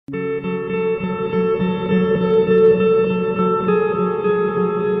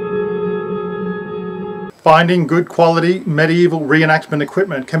Finding good quality medieval reenactment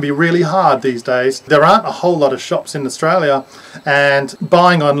equipment can be really hard these days. There aren't a whole lot of shops in Australia, and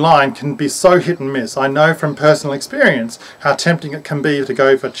buying online can be so hit and miss. I know from personal experience how tempting it can be to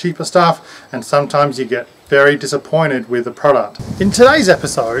go for cheaper stuff, and sometimes you get very disappointed with the product. In today's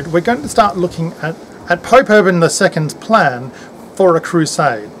episode, we're going to start looking at Pope Urban II's plan for a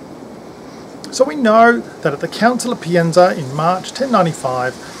crusade. So we know that at the Council of Pienza in March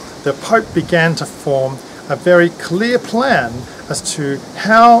 1095, the Pope began to form a very clear plan as to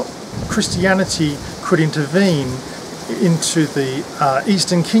how Christianity could intervene into the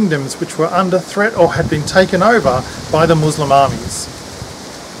Eastern kingdoms which were under threat or had been taken over by the Muslim armies.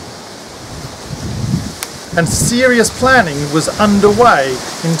 And serious planning was underway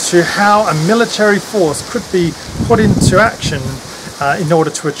into how a military force could be put into action in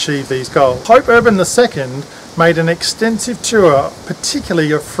order to achieve these goals. Pope Urban II made an extensive tour,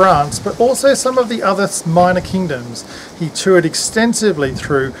 particularly of France, but also some of the other minor kingdoms. He toured extensively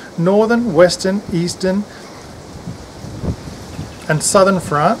through northern, western, eastern and southern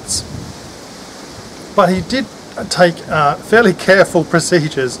France, but he did take fairly careful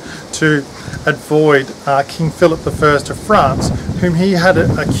procedures to avoid King Philip I of France, whom he had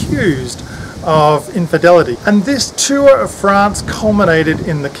accused of infidelity. And this tour of France culminated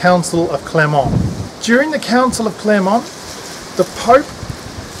in the Council of Clermont. During the Council of Clermont, the Pope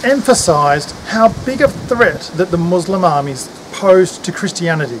emphasized how big a threat that the Muslim armies posed to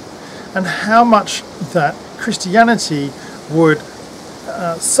Christianity, and how much that Christianity would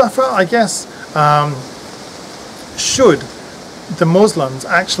suffer, I guess, should the Muslims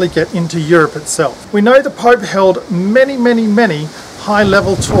actually get into Europe itself. We know the Pope held many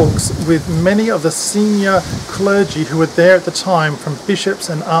high-level talks with many of the senior clergy who were there at the time, from bishops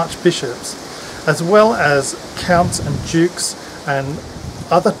and archbishops, as well as counts and dukes and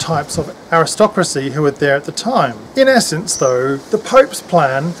other types of aristocracy who were there at the time. In essence, though, the Pope's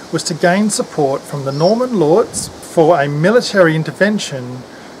plan was to gain support from the Norman lords for a military intervention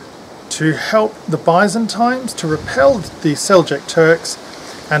to help the Byzantines to repel the Seljuk Turks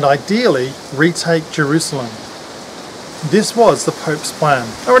and ideally retake Jerusalem. This was the Pope's plan.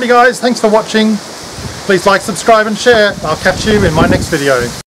 Alrighty guys, thanks for watching. Please like, subscribe and share. I'll catch you in my next video.